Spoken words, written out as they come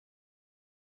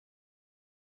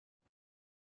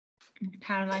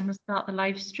Caroline will start the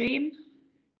live stream.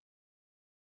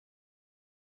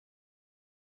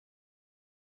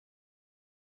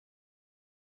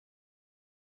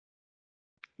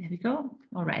 There we go,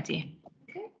 already.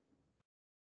 Okay.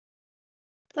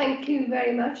 Thank you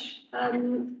very much.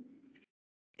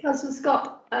 Councillor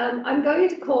Scott, I'm going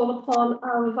to call upon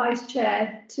our Vice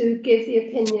Chair to give the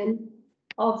opinion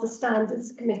of the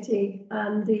Standards Committee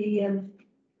and the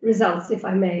results, if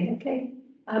I may, okay?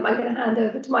 I'm going to hand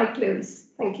over to Mike Lewis.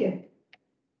 Thank you.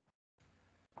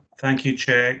 Thank you,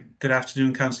 Chair. Good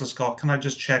afternoon, Councillor Scott. Can I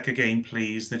just check again,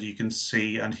 please, that you can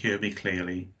see and hear me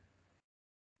clearly?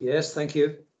 Yes, thank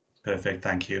you. Perfect,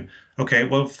 thank you. Okay,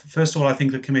 well, first of all, I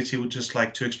think the committee would just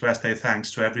like to express their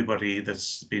thanks to everybody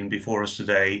that's been before us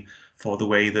today for the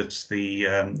way that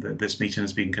this meeting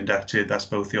has been conducted. That's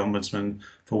both the Ombudsman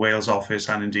for Wales office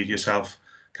and indeed yourself,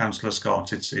 Councillor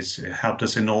Scott. It's helped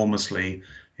us enormously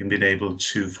in being able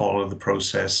to follow the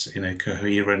process in a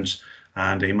coherent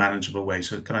and a manageable way.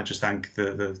 So can I just thank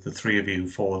the three of you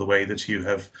for the way that you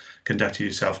have conducted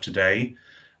yourself today.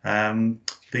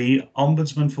 The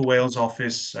Ombudsman for Wales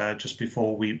office, just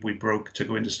before we broke to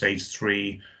go into stage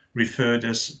 3, referred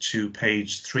us to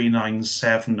page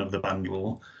 397 of the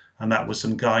bundle, and that was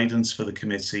some guidance for the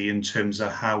committee in terms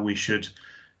of how we should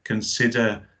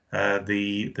consider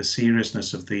the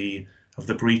seriousness of the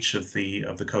breach of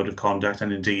the code of conduct,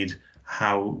 and indeed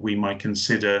how we might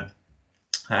consider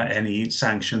any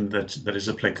sanction that is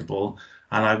applicable.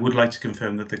 And I would like to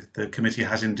confirm that the committee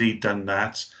has indeed done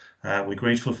that. We're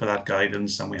grateful for that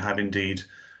guidance, and we have indeed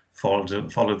followed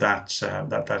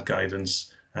that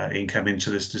guidance in coming to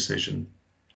this decision.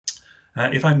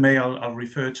 If I may, I'll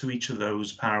refer to each of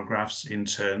those paragraphs in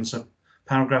turn. So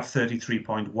paragraph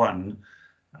 33.1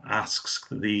 asks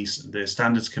the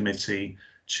Standards Committee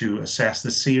to assess the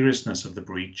seriousness of the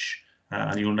breach,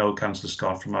 and you'll know, Councillor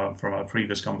Scott, from our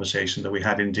previous conversation, that we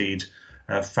had indeed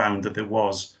found that there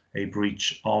was a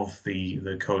breach of the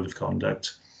code of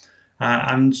conduct.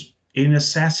 And in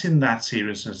assessing that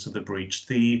seriousness of the breach,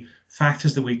 the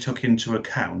factors that we took into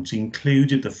account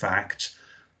included the fact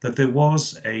that there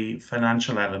was a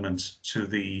financial element to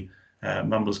the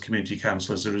Mumbles Community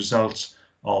Council as a result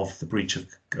of the breach of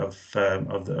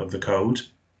the code,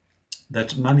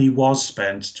 that money was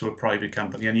spent to a private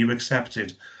company, and you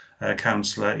accepted,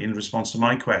 Councillor, in response to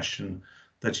my question,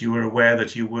 that you were aware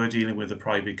that you were dealing with a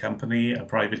private company. A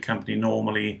private company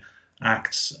normally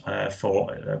acts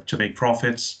to make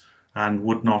profits and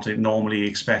would not normally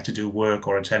expect to do work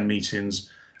or attend meetings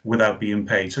without being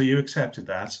paid. So you accepted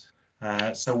that.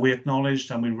 So we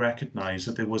acknowledged and we recognised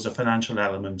that there was a financial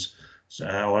element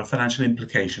or a financial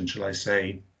implication, shall I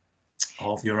say,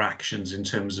 of your actions in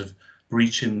terms of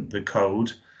breaching the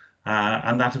code,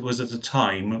 and that it was at a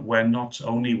time when not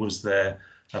only was there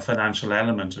a financial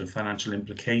element or financial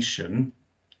implication,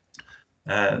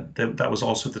 that was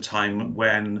also the time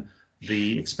when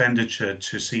the expenditure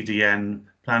to CDN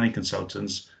planning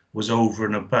consultants was over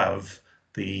and above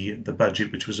the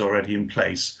budget which was already in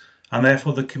place. And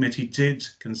therefore the committee did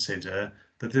consider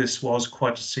that this was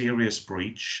quite a serious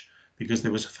breach because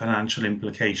there was a financial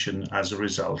implication as a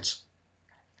result.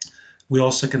 We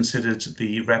also considered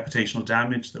the reputational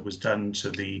damage that was done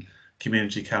to the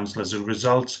community council as a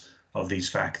result of these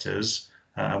factors,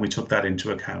 and we took that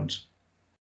into account.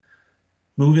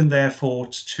 Moving therefore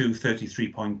to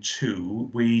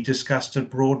 33.2, we discussed a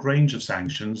broad range of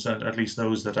sanctions, at least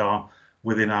those that are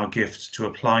within our gift to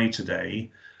apply today.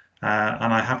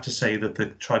 And I have to say that the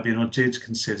tribunal did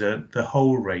consider the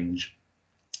whole range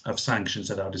of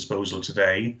sanctions at our disposal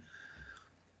today.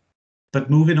 But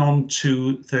moving on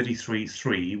to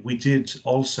 33.3, we did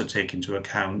also take into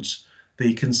account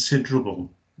the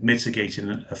considerable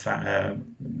mitigating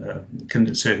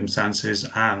circumstances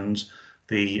and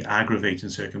the aggravating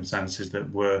circumstances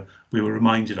that we were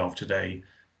reminded of today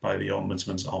by the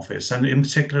Ombudsman's office. And in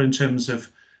particular, in terms of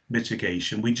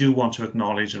mitigation, we do want to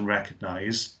acknowledge and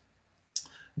recognise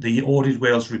the Audit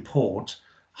Wales report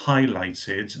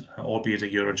highlighted, albeit a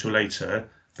year or two later,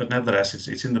 but nevertheless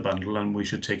it's in the bundle and we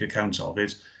should take account of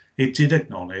it. It did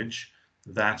acknowledge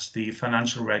that the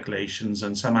financial regulations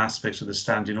and some aspects of the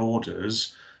standing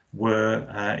orders were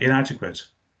inadequate.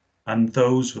 And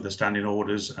those were the standing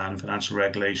orders and financial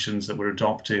regulations that were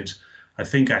adopted, I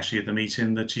think actually at the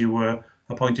meeting that you were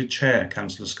appointed chair,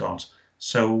 Councillor Scott.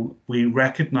 So we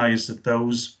recognise that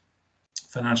those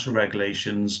financial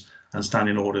regulations and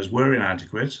standing orders were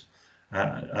inadequate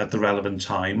at the relevant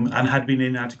time and had been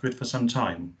inadequate for some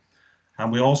time.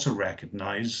 And we also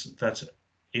recognise that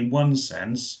in one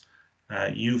sense,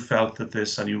 you felt that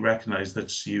this, and you recognised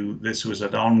that this was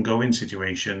an ongoing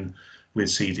situation with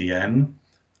CDN,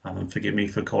 and forgive me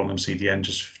for calling them CDN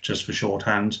just for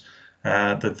shorthand,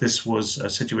 that this was a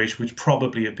situation which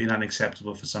probably had been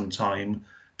unacceptable for some time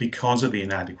because of the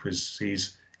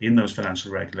inadequacies in those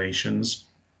financial regulations.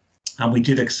 And we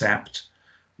did accept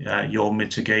your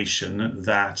mitigation,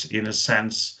 that in a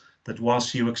sense that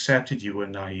whilst you accepted you were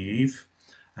naive,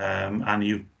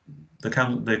 and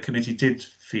the committee did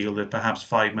feel that perhaps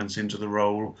 5 months into the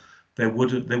role there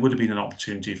would have been an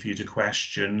opportunity for you to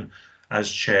question as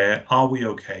chair, are we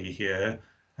okay here?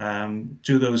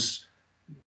 Do those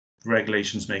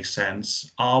regulations make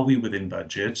sense? Are we within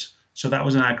budget? So that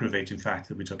was an aggravating factor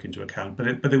that we took into account,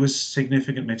 but there was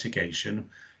significant mitigation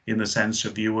in the sense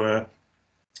of you were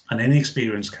an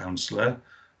inexperienced councillor,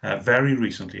 very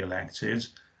recently elected,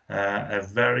 a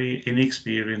very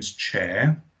inexperienced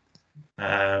chair,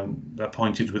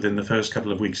 appointed within the first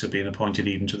couple of weeks of being appointed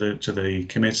even to the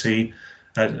committee,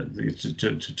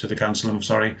 to the council, I'm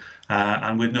sorry,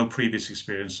 and with no previous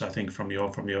experience, I think, from your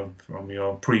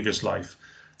previous life.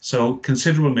 So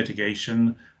considerable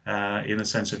mitigation in the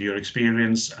sense of your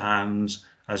experience, and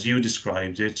as you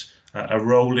described it, a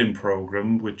rolling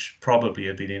programme which probably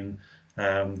had been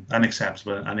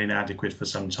unacceptable and inadequate for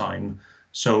some time.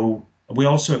 So we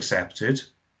also accepted,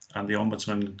 and the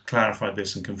Ombudsman clarified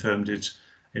this and confirmed it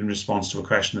in response to a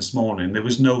question this morning, there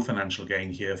was no financial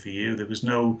gain here for you. There was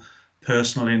no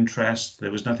personal interest.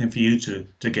 There was nothing for you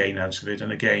to gain out of it.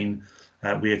 And again,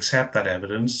 we accept that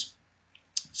evidence.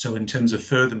 So in terms of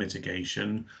further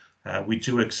mitigation, we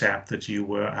do accept that you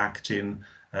were acting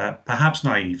perhaps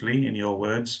naively, in your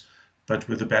words, but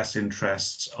with the best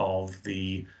interests of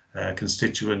the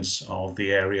constituents of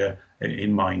the area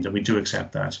in mind, and we do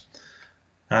accept that.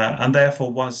 And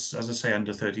therefore was, as I say,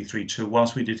 under 33(2),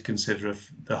 whilst we did consider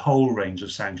the whole range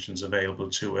of sanctions available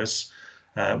to us,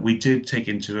 we did take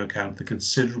into account the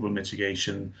considerable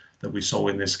mitigation that we saw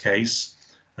in this case.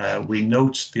 We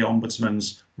note the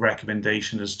Ombudsman's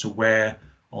recommendation as to where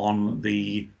on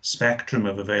the spectrum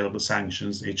of available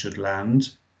sanctions it should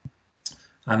land.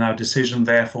 And our decision,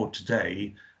 therefore,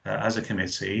 today, as a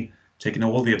committee, taking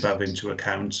all the above into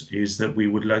account, is that we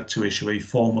would like to issue a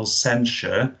formal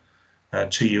censure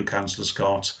to you, Councillor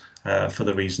Scott, for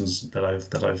the reasons that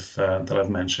I've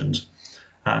mentioned.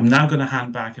 I'm now going to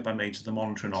hand back, if I may, to the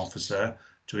monitoring officer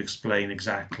to explain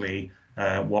exactly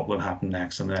what will happen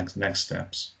next and the next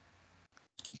steps.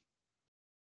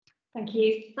 Thank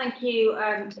you,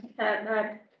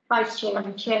 Vice Chair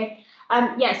and Chair.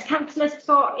 Yes, Councillor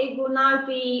Scott, it will now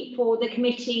be for the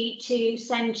committee to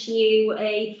send to you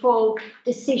a full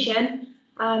decision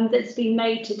that's been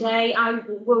made today. I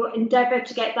will endeavour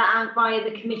to get that out via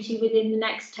the committee within the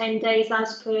next 10 days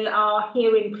as per our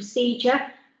hearing procedure.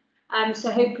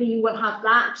 So hopefully you will have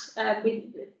that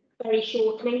very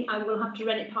shortly. I will have to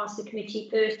run it past the committee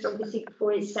first, obviously,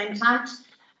 before it's sent out.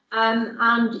 And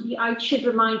I should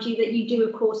remind you that you do,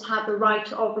 of course, have a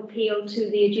right of appeal to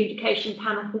the adjudication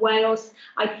panel for Wales.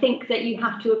 I think that you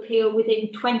have to appeal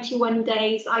within 21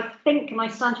 days, I think, and I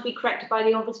stand to be corrected by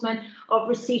the Ombudsman, of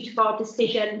receipt of our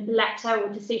decision letter or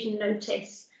decision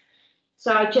notice.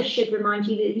 So I just should remind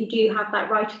you that you do have that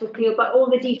right of appeal, but all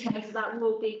the details of that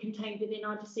will be contained within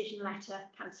our decision letter,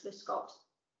 Councillor Scott.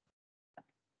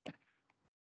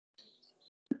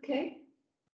 Okay.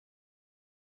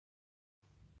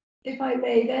 If I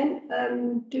may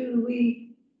then, do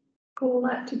we call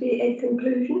that to be a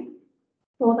conclusion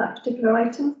for that particular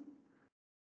item?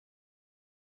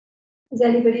 Does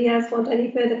anybody else want any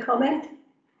further comment?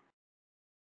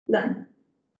 None.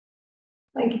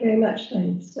 Thank you very much,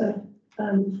 then. So,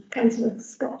 Councillor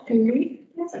Scott, can you read?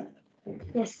 Yes.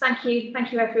 Yes, thank you.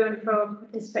 Thank you, everyone, for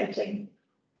participating.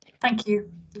 Thank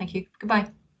you. Thank you. Goodbye.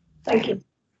 Thank you.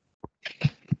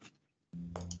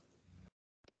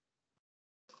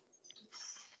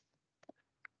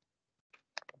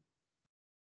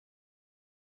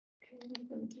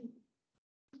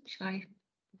 Shall I?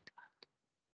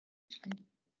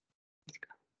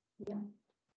 Yeah.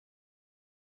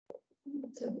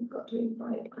 So we've got to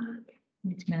invite back.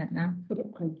 Wait a minute now. Put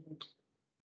it printed.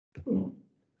 Yeah.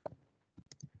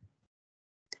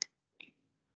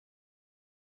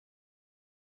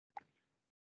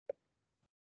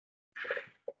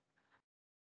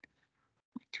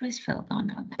 It was filled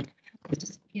on.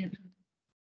 Yeah.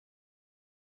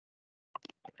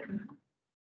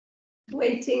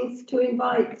 Waiting to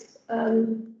invite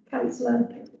Councillor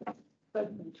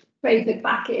Brayford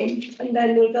back in, and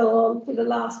then we'll go on to the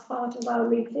last part of our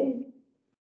meeting.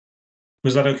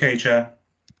 Was that okay, Chair?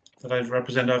 Did I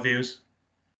represent our views?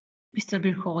 We're still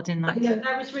recording that. Yeah.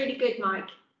 That was really good, Mike.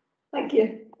 Thank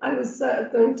you. I was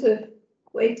going to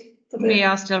wait for the... We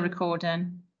are still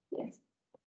recording. Yes.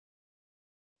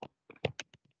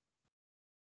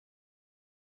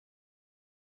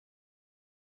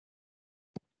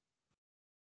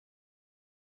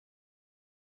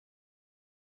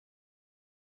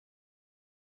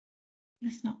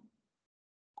 It's not.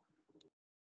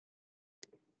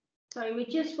 So we're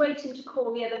just waiting to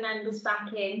call the other members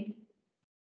back in.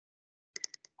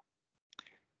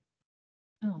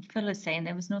 Oh, Phil is saying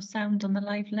there was no sound on the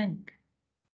live link.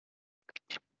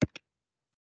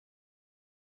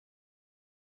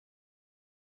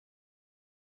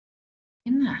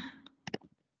 In there.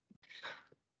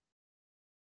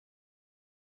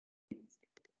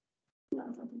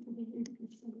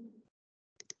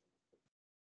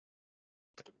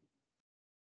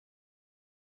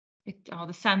 Oh,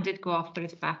 the sound did go off, but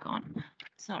it's back on.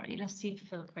 Sorry, let's see if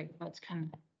Phil Craigbuds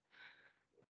can.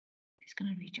 He's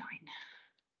going to rejoin.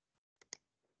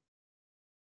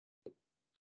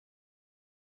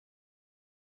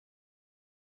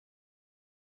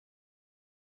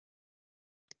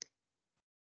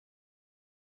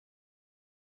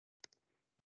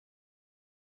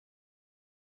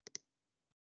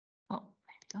 Oh,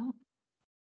 there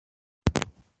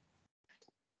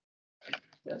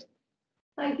we go.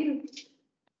 Thank you.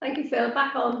 Thank you, Phil.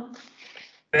 Back on.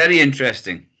 Very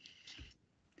interesting.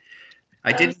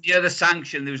 I didn't hear the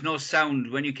sanction. There was no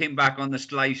sound. When you came back on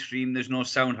this live stream, there's no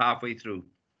sound halfway through.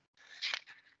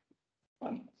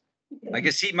 I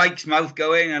can see Mike's mouth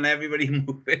going and everybody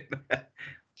moving.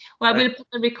 Well, we'll put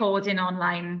the recording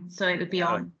online, so it'll be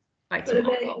on by But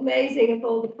tomorrow. amazing of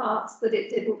all the parts that it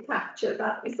didn't capture.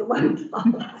 That was the one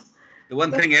part. The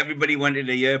one thing everybody wanted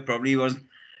to hear probably wasn't.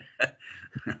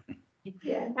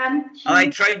 Yeah. And I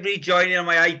tried rejoining on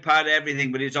my iPad,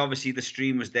 everything, but it's obviously the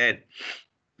stream was dead.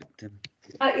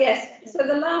 Yes. So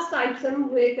the last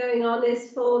item we're going on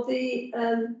is for the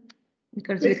We've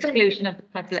got to do exclusion of the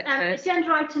public first.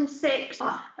 Agenda item 6,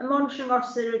 a monitoring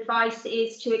officer advice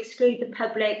is to exclude the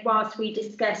public whilst we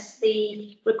discuss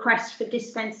the request for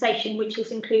dispensation, which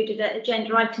is included at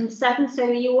agenda item 7. So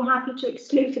are you all happy to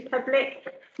exclude the public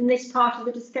from this part of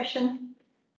the discussion?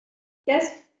 yes.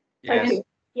 Thank Yes. you.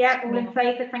 Yeah, all in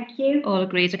favour, thank you. All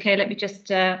agreed. Okay, let me just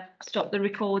stop the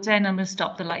recording and we'll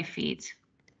stop the live feed.